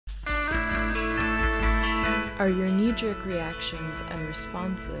Are your knee-jerk reactions and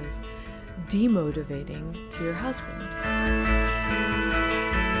responses demotivating to your husband?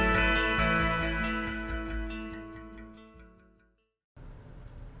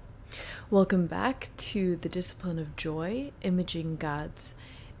 Welcome back to the discipline of joy, imaging God's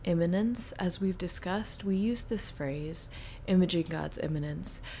immanence. As we've discussed, we use this phrase, imaging God's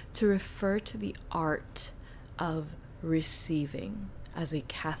immanence, to refer to the art of receiving as a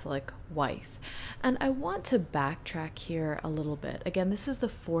Catholic wife. And I want to backtrack here a little bit. Again, this is the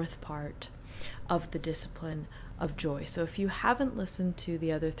fourth part of the discipline of joy. So if you haven't listened to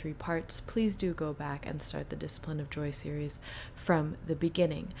the other three parts, please do go back and start the Discipline of Joy series from the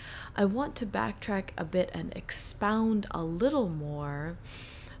beginning. I want to backtrack a bit and expound a little more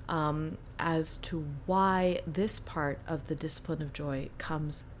as to why this part of the Discipline of Joy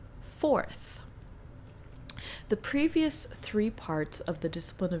comes fourth. The previous three parts of the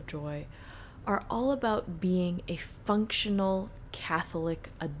Discipline of Joy are all about being a functional Catholic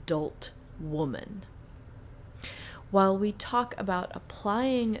adult woman. While we talk about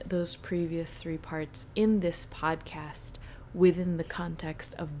applying those previous three parts in this podcast within the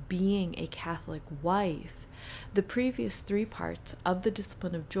context of being a Catholic wife, the previous three parts of the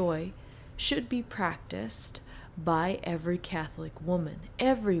Discipline of Joy should be practiced by every Catholic woman,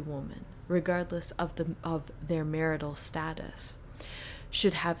 every woman, regardless of their marital status,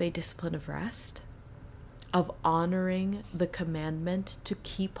 should have a discipline of rest, of honoring the commandment to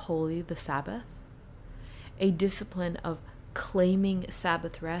keep holy the Sabbath, a discipline of claiming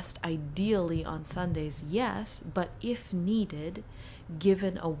Sabbath rest, ideally on Sundays, yes, but if needed,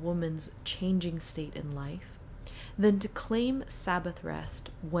 given a woman's changing state in life, then to claim Sabbath rest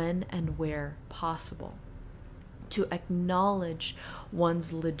when and where possible, to acknowledge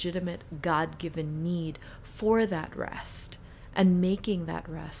one's legitimate God-given need for that rest and making that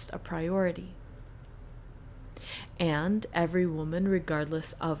rest a priority. And every woman,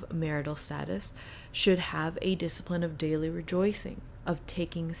 regardless of marital status, should have a discipline of daily rejoicing, of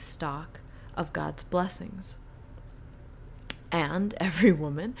taking stock of God's blessings. And every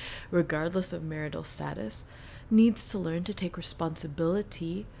woman, regardless of marital status, needs to learn to take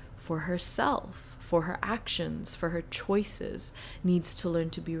responsibility for herself, for her actions, for her choices, needs to learn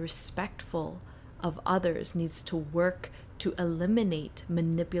to be respectful of others, needs to work to eliminate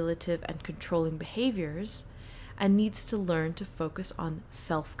manipulative and controlling behaviors, and needs to learn to focus on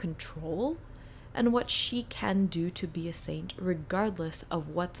self-control and what she can do to be a saint regardless of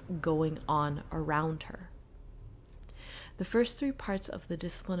what's going on around her. The first three parts of the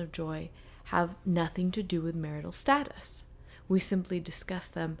Discipline of Joy have nothing to do with marital status. We simply discuss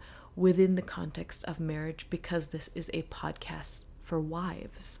them within the context of marriage because this is a podcast for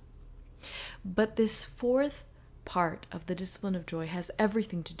wives. But this fourth part of the Discipline of Joy has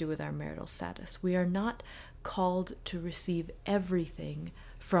everything to do with our marital status. We are not called to receive everything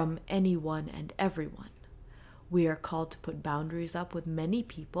from anyone and everyone. We are called to put boundaries up with many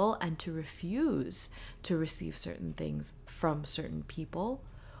people and to refuse to receive certain things from certain people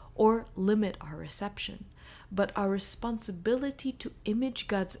or limit our reception. But our responsibility to image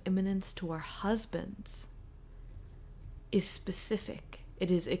God's immanence to our husbands is specific. It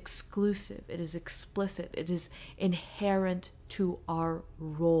is exclusive. It is explicit. It is inherent to our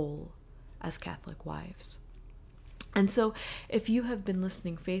role as Catholic wives. And so if you have been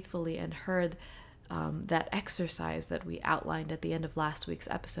listening faithfully and heard that exercise that we outlined at the end of last week's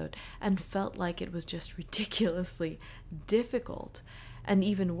episode and felt like it was just ridiculously difficult, and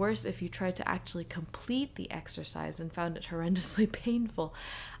even worse if you tried to actually complete the exercise and found it horrendously painful,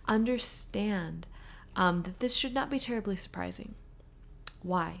 understand that this should not be terribly surprising.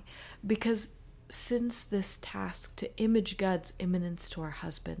 Why? Because since this task to image God's immanence to our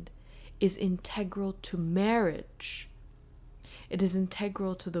husband is integral to marriage, it is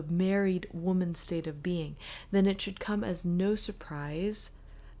integral to the married woman's state of being, then it should come as no surprise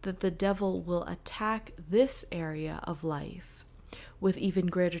that the devil will attack this area of life with even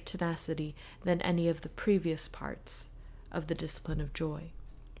greater tenacity than any of the previous parts of the Discipline of Joy.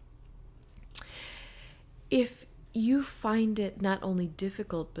 If you find it not only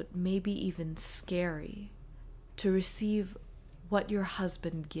difficult, but maybe even scary to receive what your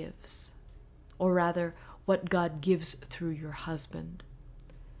husband gives, or rather, what God gives through your husband,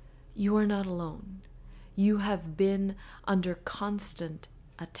 you are not alone. You have been under constant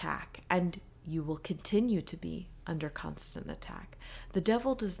attack, and you will continue to be under constant attack. The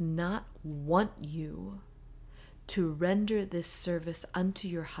devil does not want you to render this service unto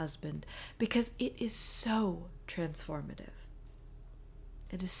your husband because it is so transformative.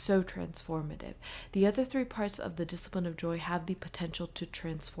 It is so transformative. The other three parts of the Discipline of Joy have the potential to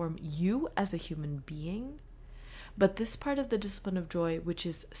transform you as a human being, But this part of the discipline of joy, which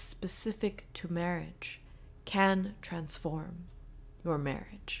is specific to marriage, can transform your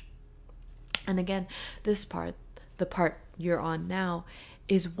marriage. And again, this part, the part you're on now,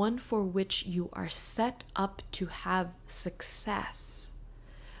 is one for which you are set up to have success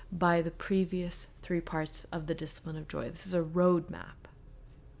by the previous 3 parts of the discipline of joy. This is a roadmap.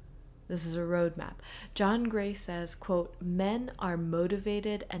 John Gray says, quote, "Men are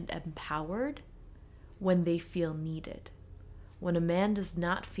motivated and empowered when they feel needed. When a man does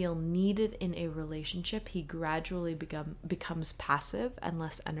not feel needed in a relationship, he gradually becomes passive and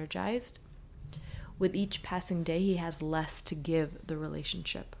less energized. With each passing day, he has less to give the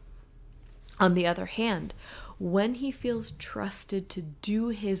relationship. On the other hand, when he feels trusted to do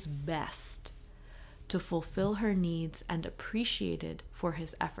his best to fulfill her needs and appreciated for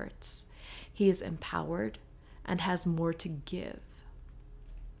his efforts, he is empowered and has more to give.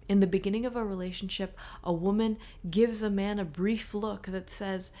 In the beginning of a relationship, a woman gives a man a brief look that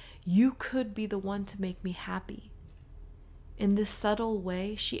says, 'You could be the one to make me happy.' In this subtle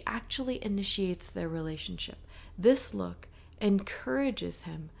way, she actually initiates their relationship. This look encourages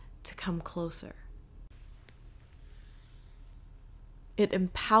him to come closer. It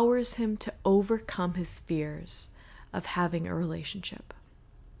empowers him to overcome his fears of having a relationship.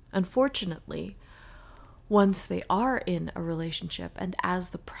 Unfortunately, once they are in a relationship and as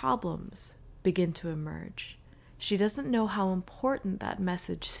the problems begin to emerge, she doesn't know how important that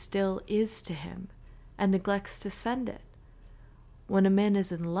message still is to him and neglects to send it. When a man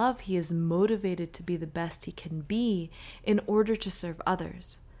is in love, he is motivated to be the best he can be in order to serve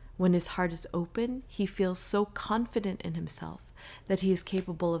others. When his heart is open, he feels so confident in himself that he is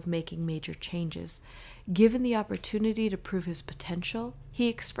capable of making major changes. Given the opportunity to prove his potential, he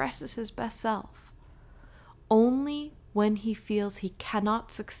expresses his best self. Only when he feels he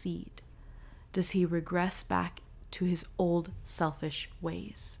cannot succeed does he regress back to his old selfish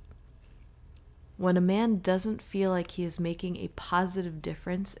ways. When a man doesn't feel like he is making a positive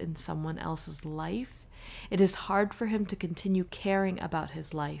difference in someone else's life, it is hard for him to continue caring about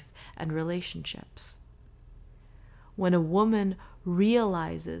his life and relationships. When a woman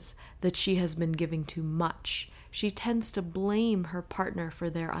realizes that she has been giving too much, she tends to blame her partner for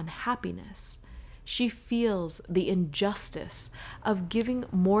their unhappiness. She feels the injustice of giving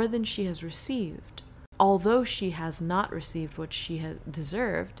more than she has received. Although she has not received what she has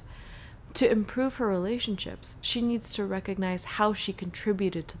deserved, to improve her relationships, she needs to recognize how she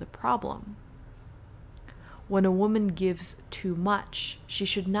contributed to the problem. When a woman gives too much, she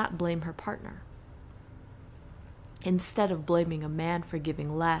should not blame her partner. Instead of blaming a man for giving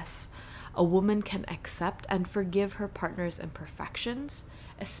less, a woman can accept and forgive her partner's imperfections,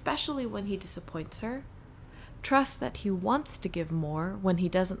 especially when he disappoints her, trust that he wants to give more when he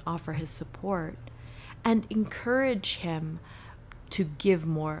doesn't offer his support, and encourage him to give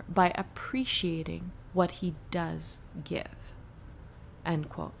more by appreciating what he does give." End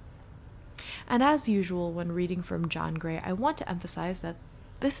quote. And as usual, when reading from John Gray, I want to emphasize that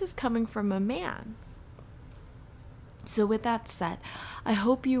this is coming from a man. So with that said, I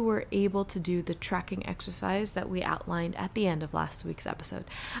hope you were able to do the tracking exercise that we outlined at the end of last week's episode.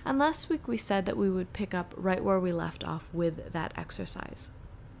 And last week we said that we would pick up right where we left off with that exercise.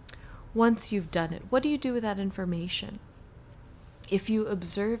 Once you've done it, what do you do with that information? If you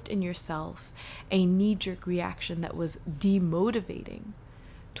observed in yourself a knee-jerk reaction that was demotivating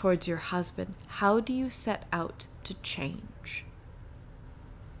towards your husband, how do you set out to change?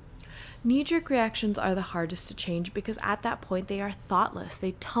 Knee-jerk reactions are the hardest to change because at that point they are thoughtless.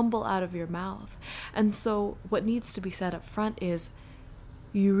 They tumble out of your mouth. And so what needs to be said up front is,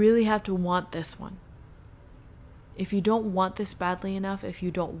 you really have to want this one. If you don't want this badly enough, if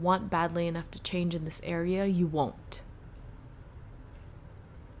you don't want badly enough to change in this area, you won't.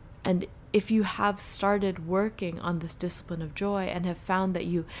 And if you have started working on this discipline of joy and have found that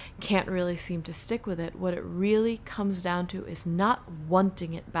you can't really seem to stick with it, what it really comes down to is not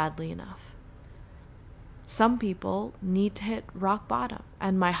wanting it badly enough. Some people need to hit rock bottom,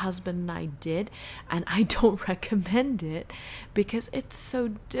 and my husband and I did, and I don't recommend it because it's so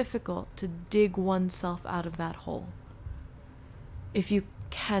difficult to dig oneself out of that hole. If you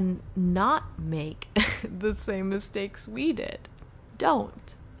cannot make the same mistakes we did,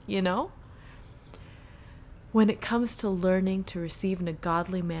 don't. You know? When it comes to learning to receive in a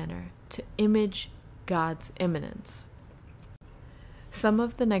godly manner, to image God's immanence. Some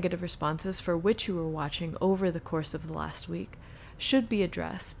of the negative responses for which you were watching over the course of the last week should be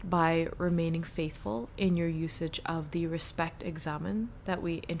addressed by remaining faithful in your usage of the respect examen that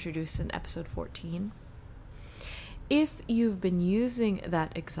we introduced in episode 14. If you've been using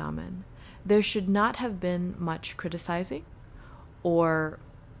that examen, There should not have been much criticizing or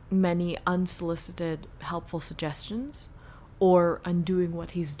many unsolicited helpful suggestions or undoing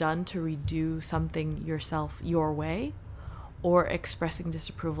what he's done to redo something yourself your way or expressing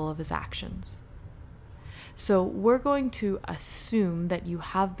disapproval of his actions. So we're going to assume that you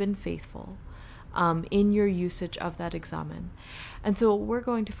have been faithful in your usage of that examen. And so what we're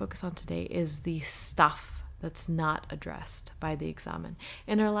going to focus on today is the stuff that's not addressed by the examen.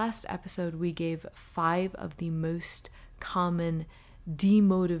 In our last episode, we gave 5 of the most common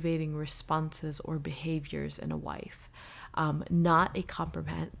demotivating responses or behaviors in a wife. Not a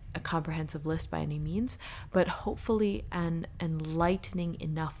comprehensive list by any means, but hopefully an enlightening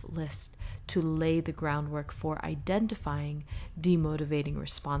enough list to lay the groundwork for identifying demotivating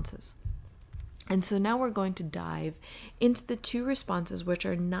responses. And so now we're going to dive into the 2 responses which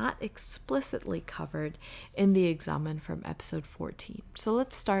are not explicitly covered in the examen from episode 14. So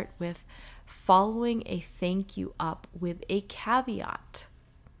let's start with following a thank you up with a caveat,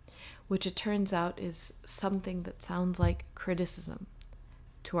 which it turns out is something that sounds like criticism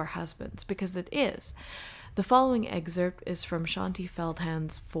to our husbands, because it is. The following excerpt is from Shanti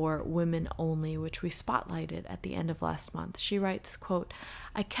Feldhand's For Women Only, which we spotlighted at the end of last month. She writes, quote,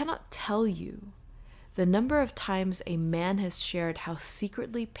 "I cannot tell you the number of times a man has shared how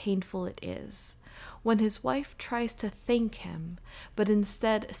secretly painful it is when his wife tries to thank him, but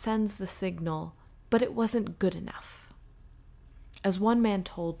instead sends the signal, 'But it wasn't good enough.' As one man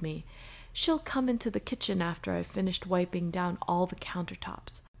told me, 'She'll come into the kitchen after I've finished wiping down all the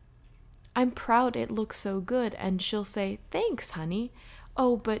countertops. I'm proud it looks so good, and she'll say, 'Thanks, honey.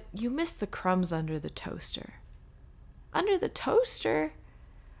 Oh, but you missed the crumbs under the toaster.' Under the toaster?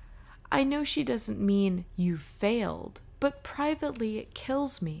 I know she doesn't mean you failed, but privately it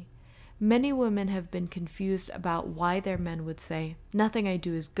kills me. Many women have been confused about why their men would say, 'Nothing I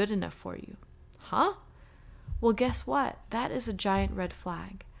do is good enough for you.' Huh? Well, guess what? That is a giant red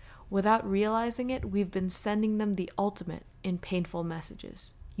flag. Without realizing it, we've been sending them the ultimate in painful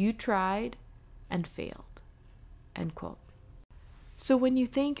messages. You tried and failed." End quote. So when you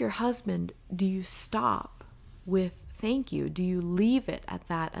thank your husband, do you stop with thank you? Do you leave it at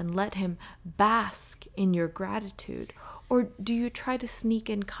that and let him bask in your gratitude? Or do you try to sneak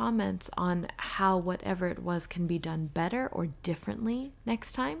in comments on how whatever it was can be done better or differently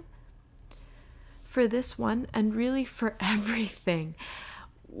next time? For this one, and really for everything,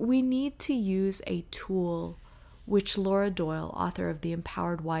 we need to use a tool which Laura Doyle, author of The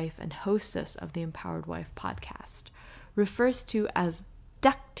Empowered Wife and hostess of the Empowered Wife podcast, refers to as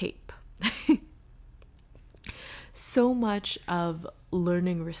duct tape. So much of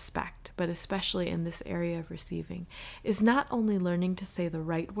learning respect, but especially in this area of receiving, is not only learning to say the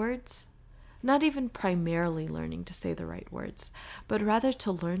right words, not even primarily learning to say the right words, but rather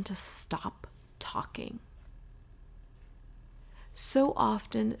to learn to stop talking. So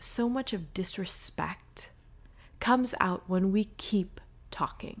often, so much of disrespect comes out when we keep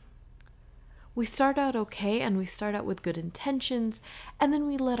talking. We start out okay, and we start out with good intentions, and then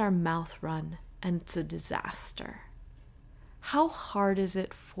we let our mouth run, and it's a disaster. How hard is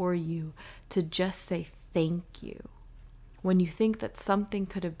it for you to just say thank you when you think that something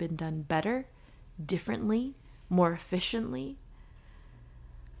could have been done better, differently, more efficiently?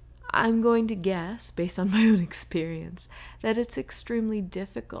 I'm going to guess, based on my own experience, that it's extremely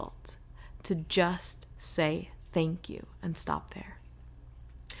difficult to just say thank you and stop there.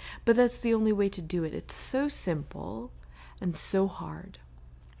 But that's the only way to do it. It's so simple and so hard.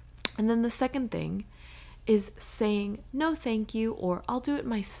 And then the second thing is saying no thank you, or I'll do it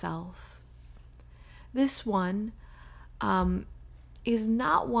myself. This one is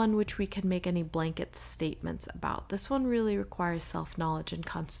not one which we can make any blanket statements about. This one really requires self-knowledge and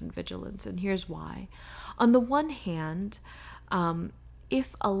constant vigilance, and here's why. On the one hand,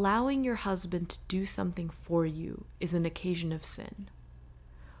 if allowing your husband to do something for you is an occasion of sin,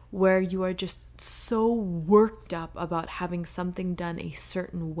 where you are just so worked up about having something done a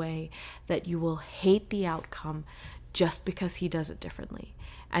certain way that you will hate the outcome just because he does it differently,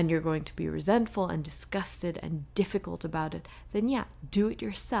 and you're going to be resentful and disgusted and difficult about it, then yeah, do it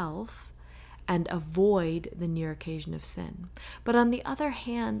yourself and avoid the near occasion of sin. But on the other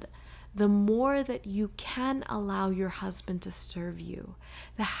hand, the more that you can allow your husband to serve you,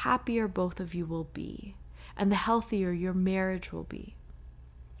 the happier both of you will be, and the healthier your marriage will be.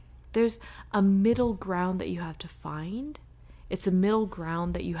 There's a middle ground that you have to find. It's a middle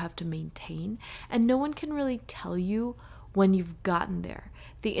ground that you have to maintain, and no one can really tell you when you've gotten there.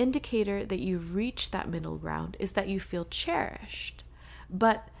 The indicator that you've reached that middle ground is that you feel cherished.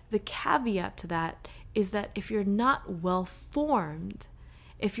 But the caveat to that is that if you're not well formed,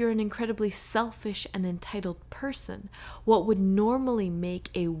 if you're an incredibly selfish and entitled person, what would normally make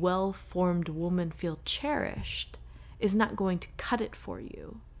a well-formed woman feel cherished is not going to cut it for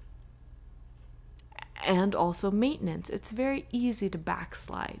you. And also maintenance. It's very easy to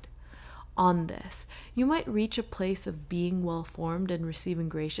backslide on this. You might reach a place of being well-formed and receiving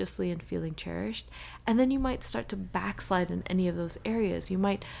graciously and feeling cherished, and then you might start to backslide in any of those areas. You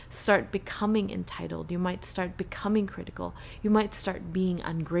might start becoming entitled. You might start becoming critical. You might start being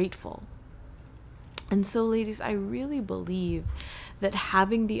ungrateful. And so, ladies, I really believe that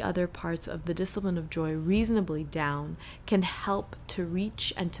having the other parts of the discipline of joy reasonably down can help to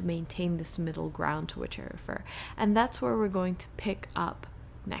reach and to maintain this middle ground to which I refer. And that's where we're going to pick up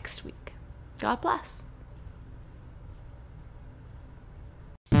next week. God bless.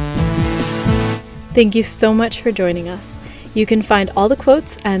 Thank you so much for joining us. You can find all the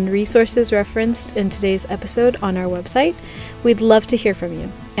quotes and resources referenced in today's episode on our website. We'd love to hear from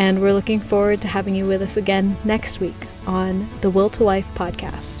you, and we're looking forward to having you with us again next week on the Will to Wife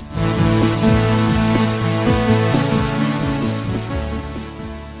podcast.